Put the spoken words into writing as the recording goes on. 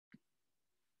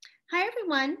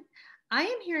everyone. I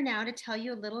am here now to tell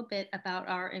you a little bit about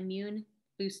our immune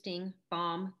boosting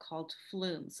balm called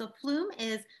Floom. So, Floom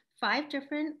is 5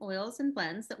 different oils and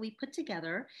blends that we put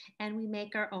together, and we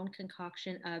make our own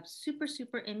concoction of super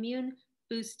immune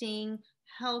boosting,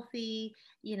 healthy,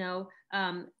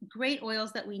 great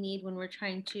oils that we need when we're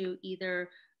trying to either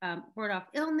ward off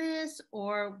illness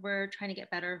or we're trying to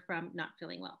get better from not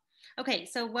feeling well. Okay,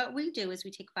 so what we do is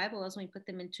we take 5 oils and we put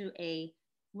them into a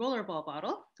rollerball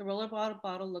bottle. The rollerball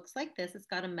bottle looks like this. It's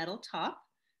got a metal top,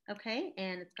 okay,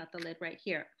 and it's got the lid right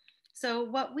here. So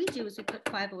what we do is we put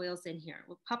 5 oils in here.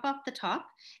 We'll pop off the top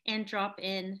and drop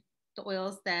in the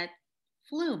oils that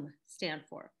Floom stand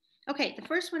for. Okay, the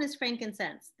first one is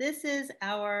frankincense. This is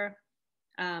our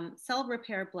cell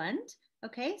repair blend.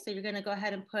 Okay, so you're gonna go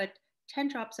ahead and put 10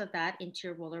 drops of that into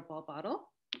your rollerball bottle.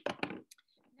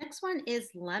 Next one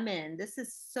is lemon. This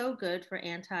is so good for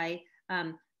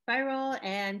viral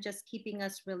and just keeping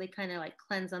us really kind of like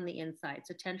cleanse on the inside.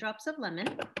 So 10 drops of lemon.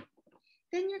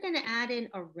 Then you're going to add in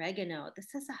oregano.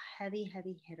 This is a heavy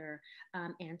hitter,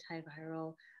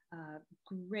 antiviral,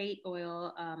 great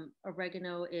oil.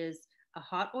 Oregano is a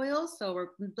hot oil, so we're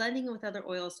blending it with other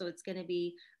oils, so it's going to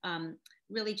be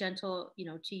really gentle,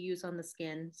 to use on the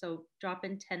skin. So drop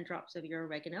in 10 drops of your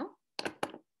oregano.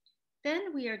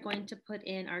 Then we are going to put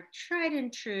in our tried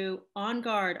and true On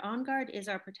Guard. On Guard is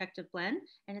our protective blend,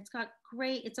 and it's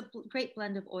a great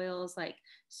blend of oils like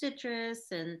citrus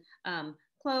and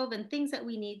clove and things that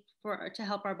we need to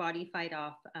help our body fight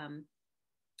off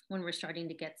when we're starting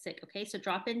to get sick. Okay, so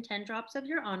drop in 10 drops of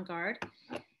your On Guard.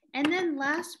 And then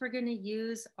last, we're going to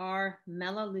use our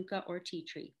Melaleuca or tea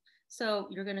tree. So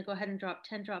you're going to go ahead and drop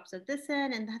 10 drops of this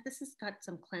in, and this has got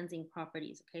some cleansing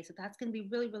properties. Okay, so that's going to be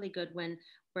really good when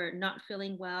we're not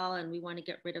feeling well and we want to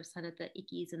get rid of some of the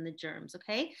ickies and the germs.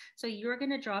 Okay, so you're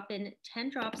going to drop in 10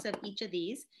 drops of each of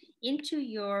these into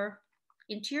your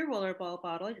rollerball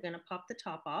bottle. You're going to pop the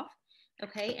top off.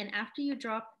 Okay, and after you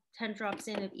drop 10 drops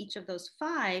in of each of those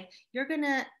 5, you're going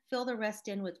to fill the rest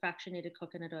in with fractionated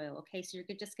coconut oil. Okay, so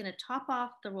you're just going to top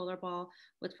off the rollerball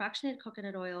with fractionated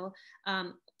coconut oil.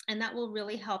 And that will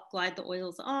really help glide the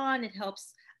oils on. It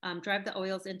helps drive the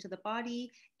oils into the body,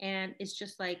 and it's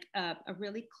just like a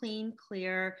really clean,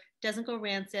 clear, doesn't go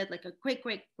rancid, like a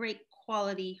great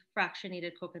quality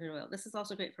fractionated coconut oil. This is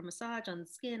also great for massage on the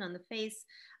skin, on the face,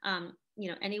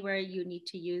 anywhere you need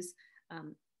to use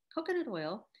coconut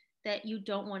oil that you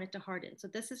don't want it to harden. So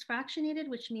this is fractionated,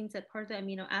 which means that part of the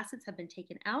amino acids have been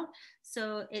taken out,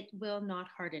 so it will not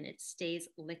harden. It stays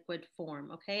liquid form,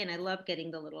 okay? And I love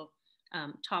getting the little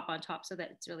top on top so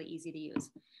that it's really easy to use.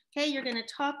 Okay, you're gonna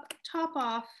top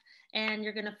off, and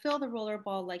you're gonna fill the roller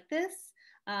ball like this,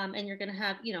 and you're gonna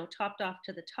have, topped off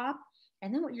to the top.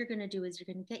 And then what you're gonna do is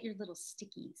you're gonna get your little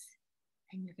stickies,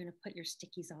 and you're gonna put your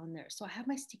stickies on there. So I have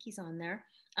my stickies on there,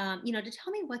 to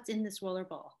tell me what's in this roller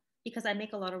ball, because I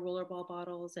make a lot of rollerball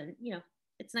bottles, and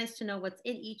it's nice to know what's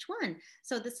in each one.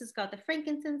 So this has got the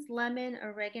frankincense, lemon,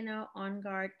 oregano, On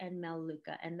Guard, and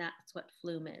Melaleuca, and that's what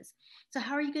Floom is. So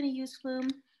how are you going to use Floom?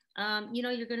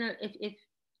 You're gonna, if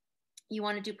you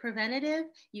want to do preventative,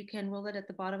 you can roll it at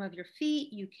the bottom of your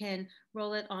feet. You can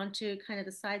roll it onto kind of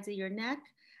the sides of your neck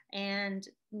and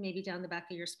maybe down the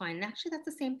back of your spine. And actually, that's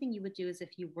the same thing you would do as if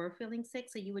you were feeling sick.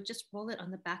 So you would just roll it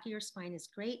on the back of your spine is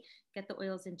great. Get the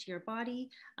oils into your body.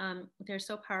 They're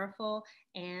so powerful.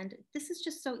 And this is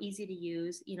just so easy to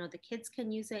use. The kids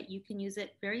can use it. You can use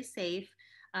it, very safe.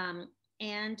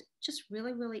 And just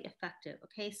really effective.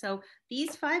 Okay, so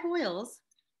these 5 oils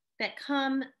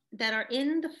that are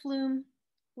in the Floom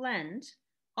blend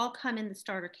all come in the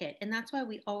starter kit. And that's why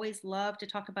we always love to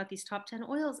talk about these top 10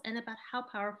 oils and about how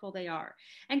powerful they are.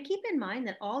 And keep in mind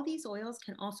that all these oils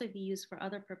can also be used for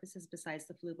other purposes besides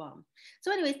the flu balm.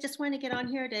 So anyways, just want to get on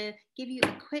here to give you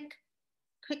a quick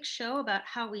show about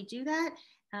how we do that.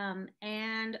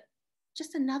 And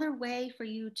just another way for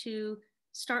you to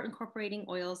start incorporating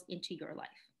oils into your life.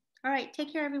 All right,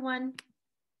 take care, everyone.